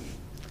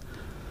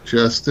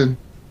 Justin,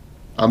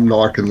 I'm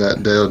knocking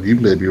that down. You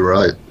may be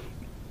right.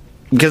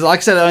 Because like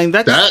I said, I mean,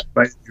 that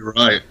may be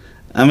right.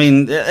 I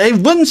mean, it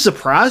wouldn't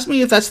surprise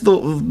me if that's the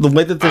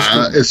way that this...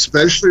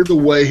 especially the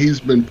way he's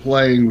been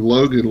playing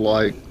Logan,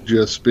 like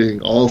just being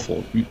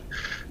awful.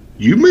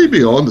 You may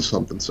be onto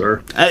something,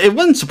 sir. It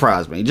wouldn't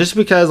surprise me, just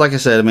because, like I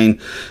said, I mean,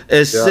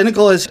 as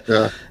cynical as...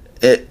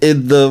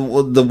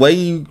 The way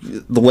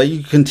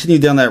you continue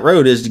down that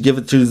road is to give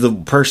it to the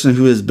person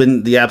who has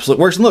been the absolute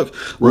worst. And look,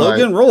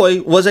 Logan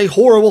Roy was a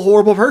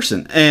horrible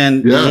person,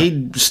 and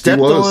he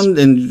stepped on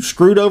and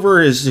screwed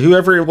over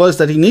whoever it was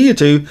that he needed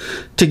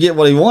to get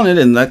what he wanted.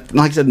 And that,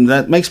 like I said,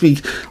 that makes me.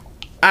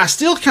 I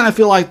still kind of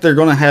feel like they're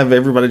going to have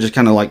everybody just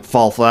kind of like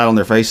fall flat on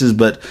their faces,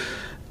 but.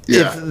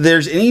 If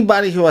there's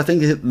anybody who I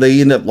think they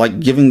end up like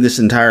giving this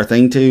entire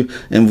thing to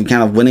and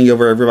kind of winning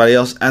over everybody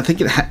else, I think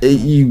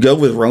you go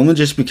with Roman,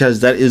 just because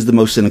that is the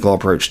most cynical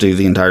approach to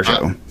the entire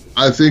show.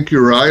 I think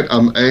you're right.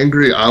 I'm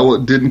angry. I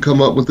didn't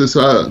come up with this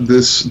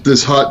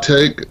hot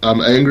take.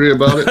 I'm angry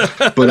about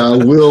it, but I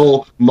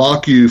will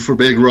mock you for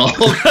being wrong.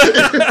 Like I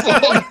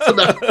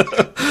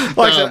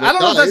said, I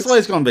don't know if that's the way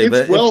it's going to be.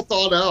 It's well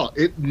thought out.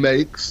 It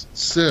makes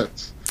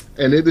sense,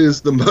 and it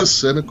is the most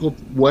cynical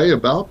way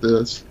about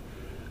this.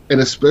 And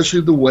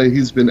especially the way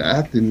he's been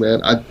acting,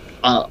 man. I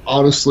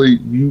honestly,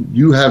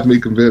 you have me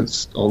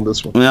convinced on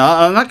this one. Yeah,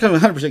 I'm not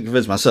 100%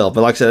 convinced myself,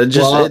 but like I said, it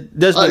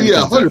does make me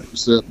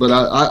 100%. But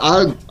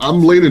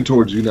I'm leaning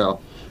towards you now.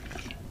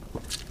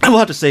 We'll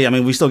have to see. I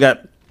mean, we still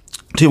got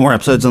 2 more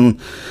episodes, and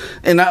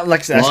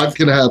like I said, a lot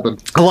can happen.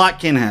 A lot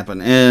can happen,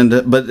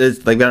 but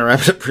they've got to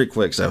wrap it up pretty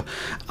quick. So,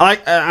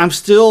 I'm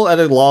still at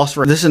a loss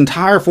for this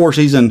entire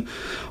 4-season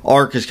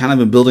arc has kind of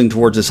been building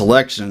towards this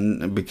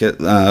election, because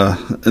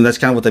and that's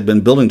kind of what they've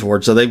been building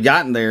towards. So they've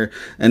gotten there,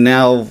 and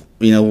now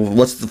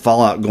what's the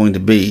fallout going to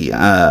be?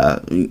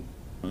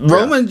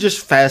 Roman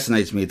just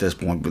fascinates me at this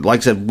point. But like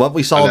I said, what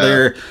we saw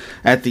there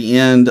at the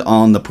end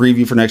on the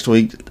preview for next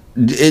week,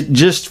 it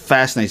just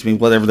fascinates me.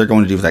 Whatever they're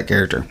going to do with that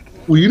character.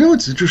 Well,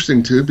 it's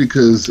interesting, too,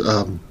 because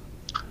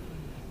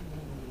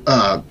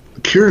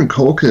Kieran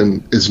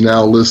Culkin is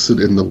now listed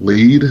in the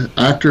lead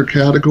actor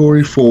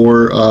category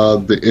for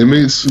the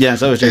Emmys. Yeah,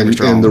 so is Jeremy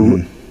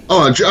Strong.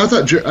 I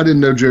didn't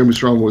know Jeremy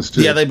Strong was,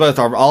 too. Yeah, they both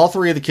are. All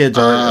 3 of the kids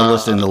are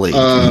listed in the lead.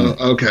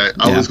 Okay.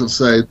 I was going to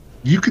say,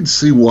 you can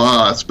see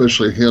why,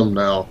 especially him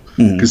now,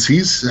 because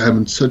he's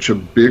having such a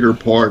bigger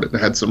part and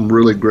had some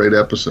really great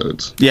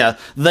episodes. Yeah,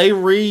 they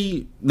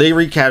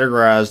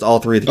recategorized all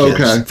 3 of the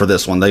kids for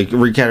this one. They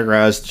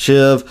recategorized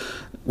Shiv,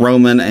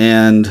 Roman,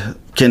 and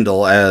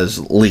Kendall as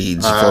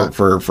leads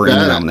for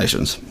Emmy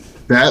nominations.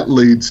 That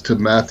leads to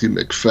Matthew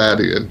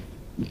McFadden.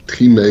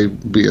 He may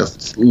be a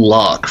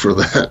lock for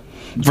that.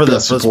 For the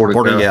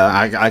supporting,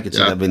 I could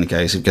see that being the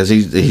case, because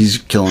he's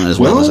killing it as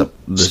well as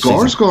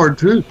Skarsgård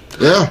too.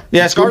 Yeah,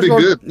 it's going to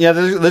be good. Yeah,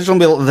 there's going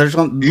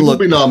to be. He will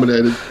be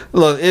nominated.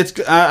 Look,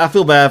 I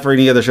feel bad for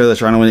any other show that's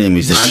trying to win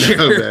Emmys this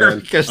year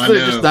because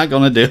they're just not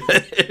going to do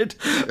it.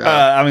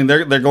 Yeah. I mean,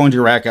 they're going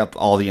to rack up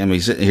all the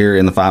Emmys here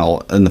in the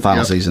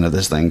final season of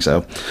this thing.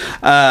 So,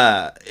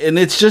 and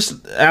it's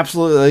just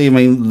absolutely. I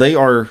mean, they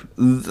are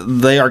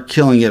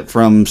killing it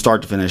from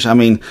start to finish. I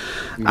mean,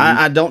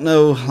 I don't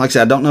know. Like I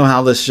said, I don't know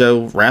how this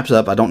show wraps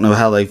up. I don't know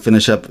how they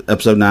finish up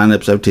episode 9,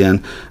 episode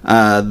 10.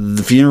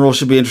 The funeral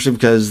should be interesting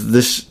because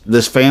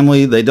this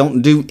family, they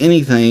don't do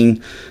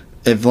anything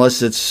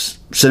unless it's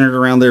centered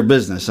around their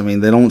business. I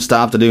mean, they don't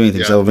stop to do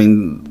anything. Yeah. So, I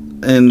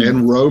mean,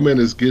 and Roman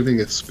is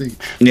giving a speech.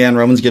 Yeah, and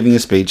Roman's giving a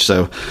speech,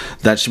 so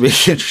that should be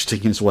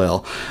interesting as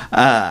well.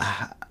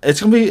 It's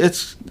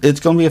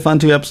gonna be a fun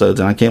 2 episodes,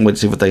 and I can't wait to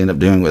see what they end up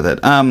doing with it.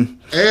 And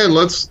Lady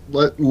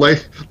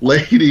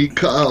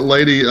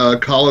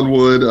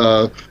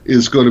Collinwood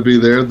is going to be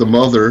there, the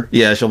mother.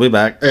 Yeah, she'll be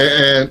back.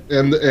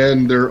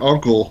 And their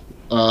uncle,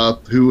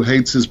 who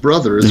hates his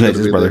brother, is going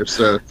to be there.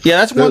 So yeah,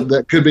 that's one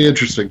that could be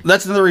interesting.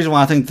 That's another reason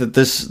why I think that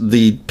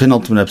the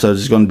penultimate episode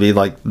is going to be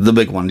like the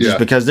big one, just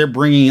because they're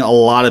bringing a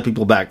lot of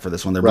people back for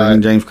this one. They're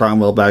bringing James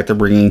Cromwell back. They're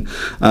bringing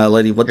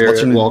Lady what's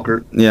her name?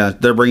 Walker. Yeah,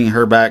 they're bringing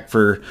her back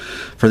for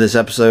this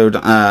episode.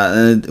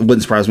 And it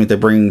wouldn't surprise me if they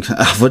bring.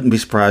 I wouldn't be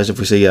surprised if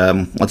we see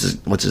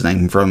what's his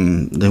name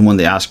from who won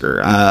the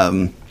Oscar.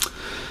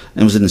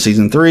 And was in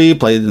season 3,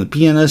 played in The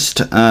Pianist.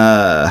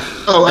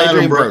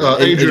 Adrian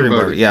Brody. Adrian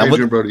Brody. Yeah,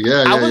 Adrian Brody.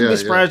 Yeah, I wouldn't be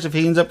surprised if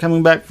he ends up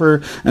coming back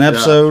for an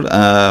episode.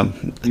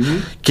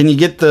 Can you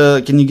get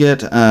Southern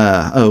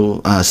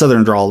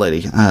Drawl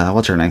lady?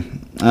 What's her name?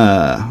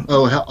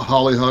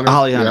 Holly Hunter.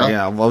 Holly Hunter.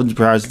 Yeah, I wouldn't be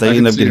surprised if they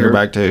end up getting her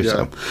back too. Yeah.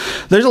 So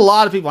there's a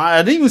lot of people.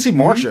 I didn't even see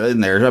Marsha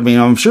in there. I mean,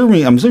 I'm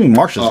assuming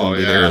Marsha's going to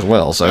be there as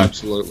well. So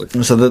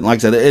absolutely. So that, like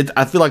I said,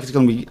 I feel like it's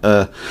going to be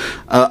a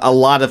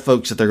lot of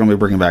folks that they're going to be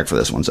bringing back for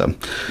this one. So.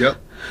 Yep.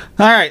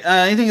 All right.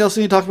 Anything else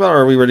you need to talk about,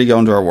 or are we ready to go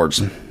into our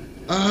awards?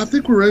 I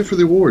think we're ready for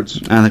the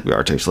awards. I think we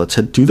are too. So let's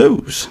head to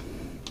those.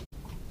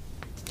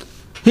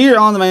 Here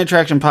on the Main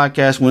Attraction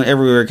Podcast,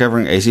 whenever we are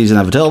covering a season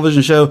of a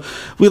television show,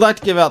 we like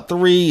to give out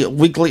 3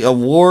 weekly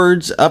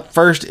awards. Up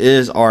first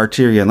is our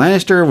Tyrion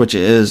Lannister, which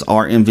is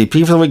our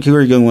MVP for the week. Who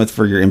are you going with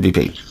for your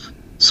MVP?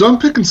 So I'm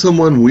picking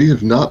someone we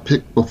have not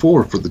picked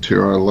before for the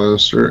Tyrion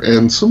Lannister,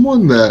 and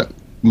someone that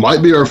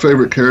might be our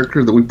favorite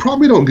character that we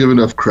probably don't give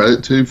enough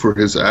credit to for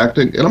his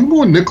acting. And I'm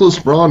going Nicholas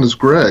Braun as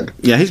Greg.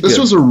 Yeah, he's This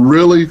good. was a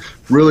really,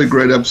 really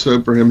great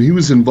episode for him. He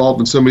was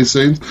involved in so many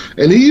scenes,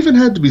 and he even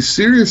had to be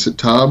serious at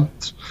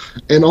times.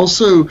 And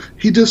also,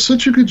 he does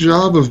such a good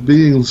job of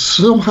being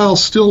somehow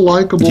still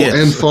likable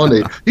and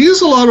funny. He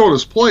has a lot on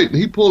his plate, and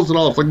he pulls it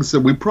off. Like I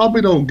said, we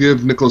probably don't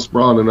give Nicholas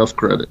Braun enough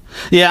credit.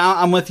 Yeah,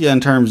 I'm with you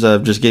in terms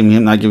of just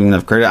not giving him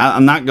enough credit.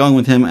 I'm not going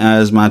with him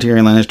as my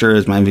Tyrion Lannister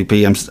as my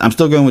MVP. I'm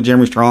still going with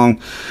Jeremy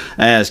Strong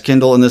as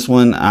Kendall in this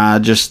one.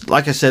 Just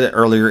like I said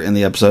earlier in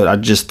the episode, I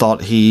just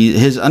thought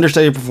his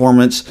understated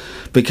performance,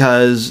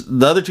 because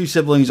the other 2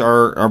 siblings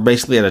are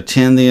basically at a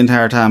 10 the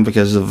entire time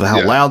because of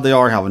how loud they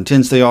are, how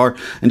intense they are,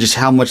 and just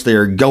how much they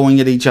are going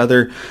at each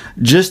other.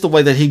 Just the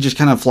way that he just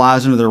kind of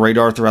flies under the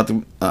radar throughout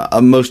the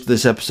most of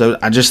this episode.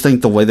 I just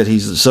think the way that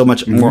he's so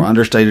much more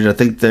understated. I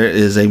think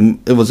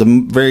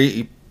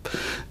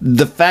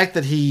the fact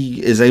that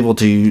he is able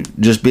to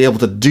just be able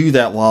to do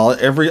that while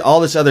all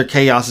this other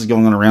chaos is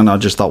going on around, I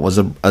just thought was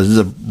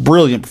a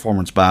brilliant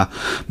performance by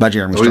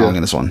Jeremy Strong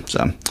in this one.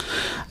 So,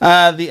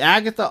 the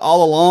Agatha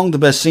All Along, the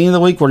best scene of the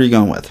week. What are you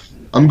going with?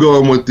 I'm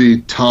going with the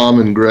Tom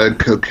and Greg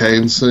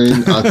cocaine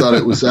scene. I thought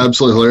it was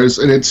absolutely hilarious.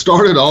 And it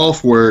started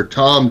off where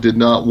Tom did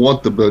not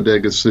want the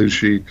bodega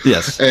sushi.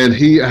 Yes. And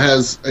he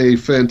has a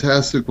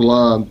fantastic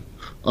line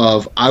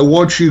of, "I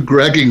want you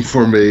Gregging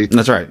for me."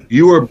 That's right.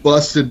 You are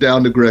busted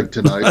down to Greg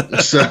tonight.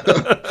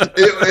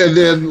 And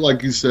then,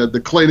 like you said, the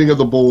cleaning of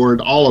the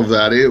board, all of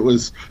that. It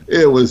was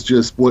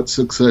just what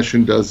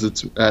Succession does.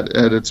 It's at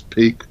its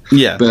peak.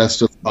 Yeah.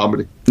 Best of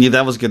comedy. Yeah,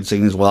 that was a good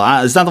scene as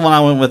well. It's not the one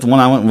I went with. The one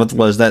I went with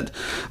was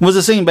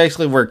a scene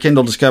basically where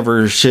Kendall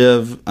discovers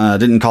Shiv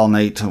didn't call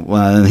Nate,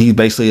 and he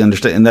basically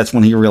understands, and that's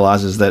when he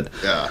realizes that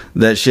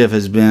Shiv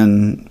has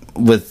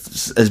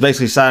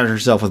basically sided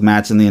herself with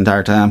Mattson the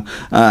entire time.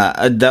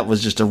 That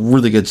was just a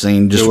really good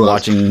scene, just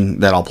watching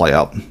that all play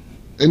out.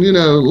 And,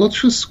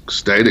 let's just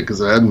state it because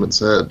it hadn't been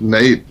said.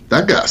 Nate,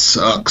 that guy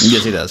sucks.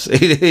 Yes, he does.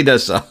 He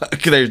does suck.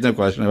 There's no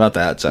question about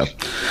that. So,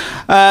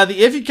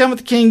 if you come with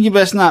the king, you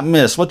best not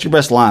miss. What's your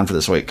best line for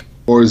this week?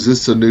 Or is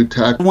this a new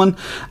tack one?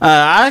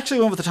 I actually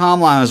went with the Tom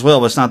line as well,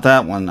 but it's not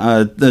that one.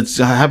 It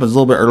happens a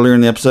little bit earlier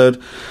in the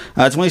episode.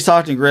 It's when he's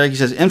talking to Greg. He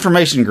says,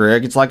 "Information,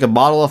 Greg. It's like a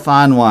bottle of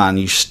fine wine.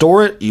 You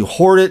store it, you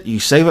hoard it,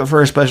 you save it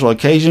for a special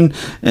occasion,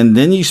 and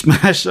then you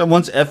smash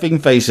someone's effing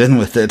face in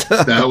with it."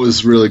 That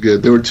was really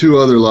good. There were 2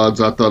 other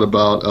lines I thought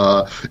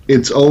about.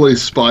 It's only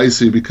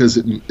spicy because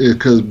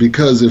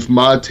if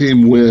my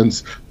team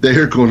wins,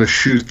 they're going to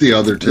shoot the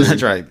other team.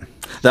 That's right.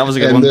 That was a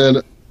good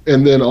one.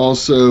 And then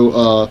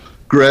also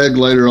Greg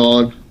later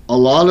on, a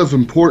lot of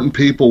important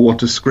people want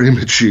to scream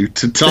at you,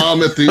 to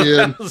Tom at the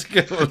end. That was a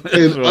good one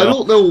and I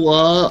don't know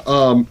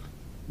why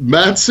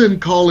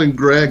Madsen calling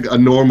Greg a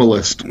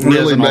normalist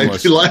really made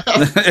me laugh.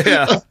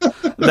 Yeah,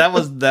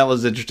 that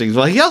was interesting.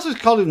 Well, he also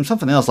called him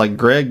something else, like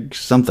Greg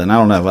something. I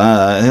don't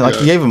know.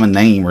 He gave him a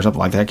name or something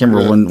like that. I can't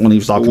remember when he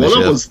was talking to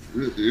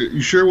shit.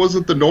 You sure it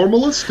wasn't the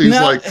normalist? He's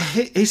no, like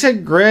he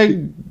said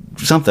Greg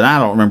something. I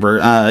don't remember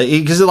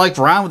because it like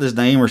rhymed with his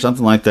name or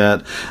something like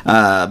that.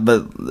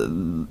 But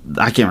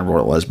I can't remember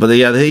what it was. But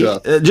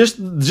just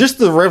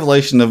the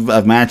revelation of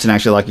Madsen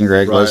actually liking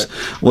Greg was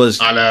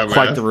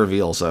quite the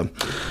reveal. So.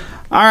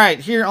 All right,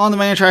 here on the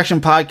Main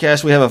Attraction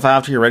Podcast, we have a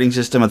 5-tier rating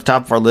system. At the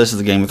top of our list is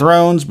the Game of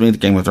Thrones. Beneath the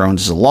Game of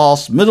Thrones is a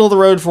Lost. Middle of the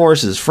road for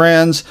us is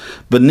Friends.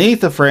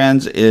 Beneath the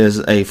Friends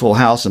is a Full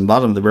House, and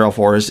bottom of the barrel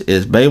for us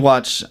is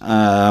Baywatch.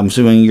 I'm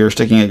assuming you're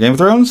sticking at Game of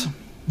Thrones?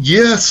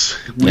 Yes,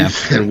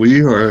 and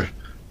we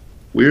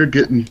are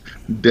getting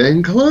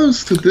dang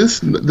close to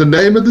this. The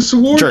name of this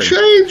award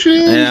changing.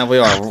 Yeah, we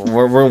are.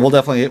 We'll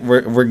definitely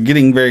we're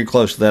getting very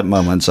close to that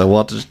moment. So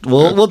we'll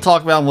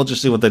talk about it and we'll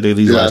just see what they do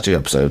these last 2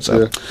 episodes.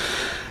 So. Yeah.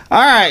 All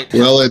right.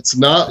 Well, it's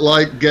not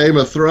like Game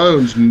of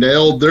Thrones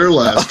nailed their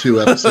last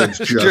 2 episodes,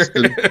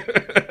 Justin.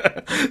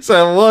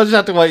 So we'll just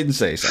have to wait and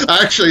see. So.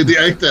 Actually, the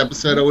 8th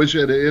episode, I wish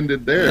it had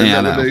ended there.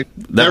 Yeah,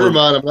 never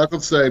mind. I'm not going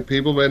to say.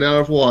 People may not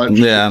have watched.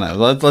 Yeah, I know.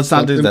 Let's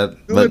not do that.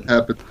 What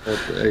happened on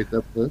the 8th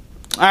episode?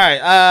 All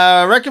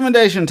right,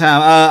 recommendation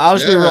time. I'll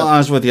just be real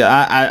honest with you.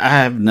 I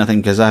have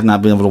nothing because I've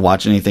not been able to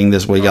watch anything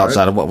this week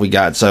outside of what we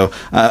got. So,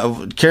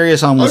 carry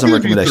us on with some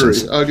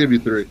recommendations. I'll give you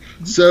 3.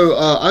 So,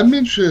 I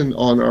mentioned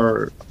on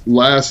our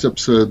last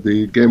episode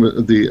the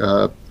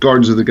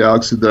Guardians of the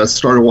Galaxy that I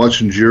started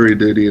watching Jury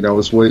Duty, and I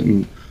was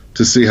waiting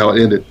to see how it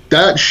ended.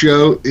 That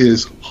show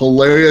is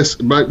hilarious.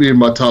 It might be in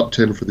my top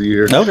 10 for the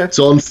year. Okay, it's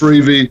on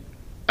Freevee.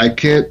 I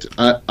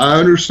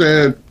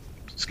understand.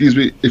 Excuse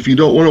me, if you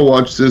don't want to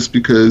watch this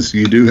because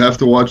you do have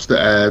to watch the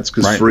ads,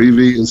 because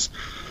Freevee is,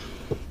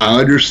 I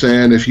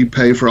understand if you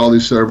pay for all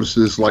these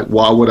services, like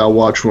why would I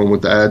watch one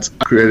with ads?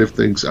 Creative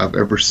things I've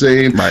ever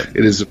seen. Right.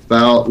 It is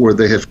about where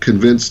they have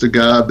convinced a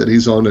guy that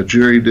he's on a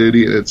jury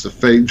duty and it's a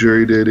fake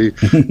jury duty,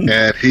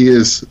 and he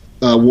is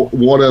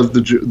one of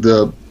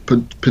the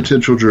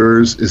potential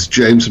jurors is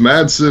James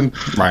Madsen,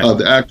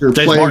 the actor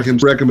James playing him.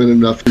 Recommended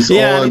enough. He's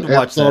on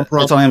Amazon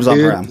Prime. It's on Amazon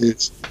Prime.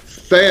 It's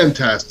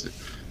fantastic.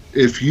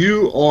 If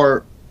you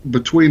are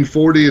between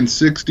 40 and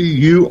 60,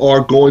 you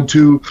are going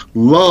to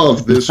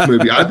love this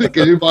movie. I think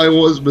anybody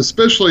was,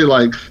 especially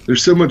like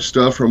there's so much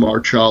stuff from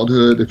our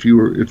childhood if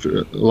you're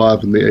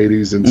alive in the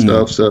 80s and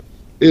stuff. So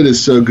it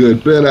is so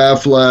good. Ben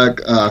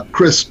Affleck,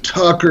 Chris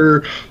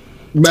Tucker,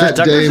 Matt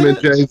Damon,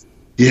 James.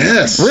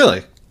 Yes.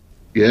 Really?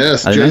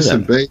 Yes,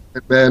 Jason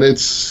Bateman, man,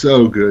 it's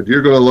so good.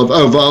 You're going to love.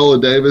 Oh,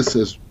 Viola Davis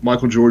as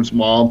Michael Jordan's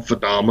mom,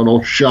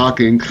 phenomenal,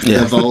 shocking.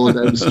 Yeah, Viola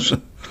Davis.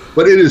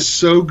 But it is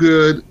so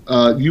good.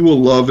 You will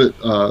love it.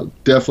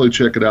 Definitely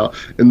check it out.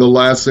 And the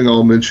last thing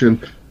I'll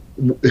mention,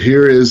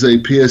 here is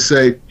a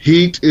PSA.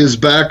 Heat is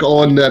back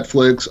on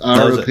Netflix.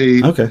 I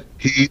repeat,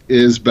 Heat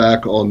is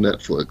back on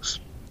Netflix.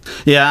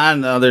 Yeah, I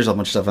know there's a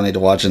bunch of stuff I need to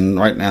watch, and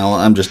right now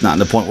I'm just not in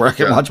the point where I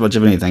can watch much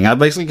of anything. I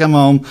basically come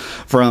home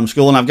from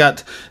school, and I've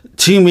got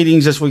 2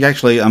 meetings this week.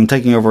 Actually, I'm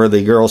taking over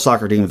the girls'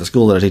 soccer team at the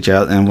school that I teach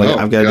at, and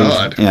I've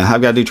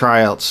got to do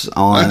tryouts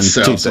on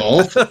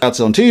Tuesday.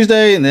 Tryouts on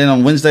Tuesday, and then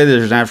on Wednesday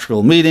there's an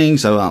after-school meeting.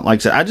 So, like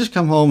I said, I just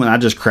come home and I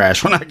just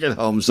crash when I get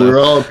home. So we're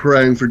all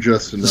praying for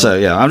Justin. So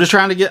yeah, I'm just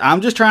trying to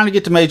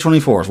get to May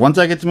 24th. Once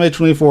I get to May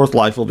 24th,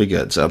 life will be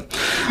good. So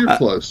you're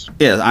close.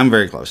 Yeah, I'm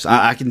very close.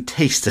 I can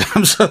taste it.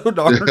 I'm so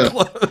darn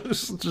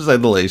close, to say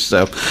the least.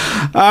 So,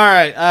 all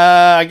right,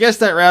 I guess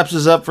that wraps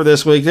us up for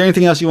this week. Is there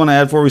anything else you want to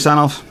add before we sign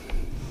off?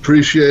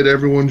 Appreciate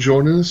everyone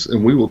joining us,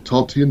 and we will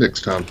talk to you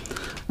next time.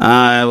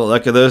 I will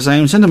echo those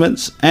same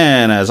sentiments.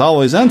 And as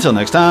always, until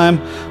next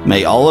time,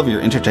 may all of your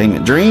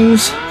entertainment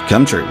dreams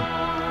come true.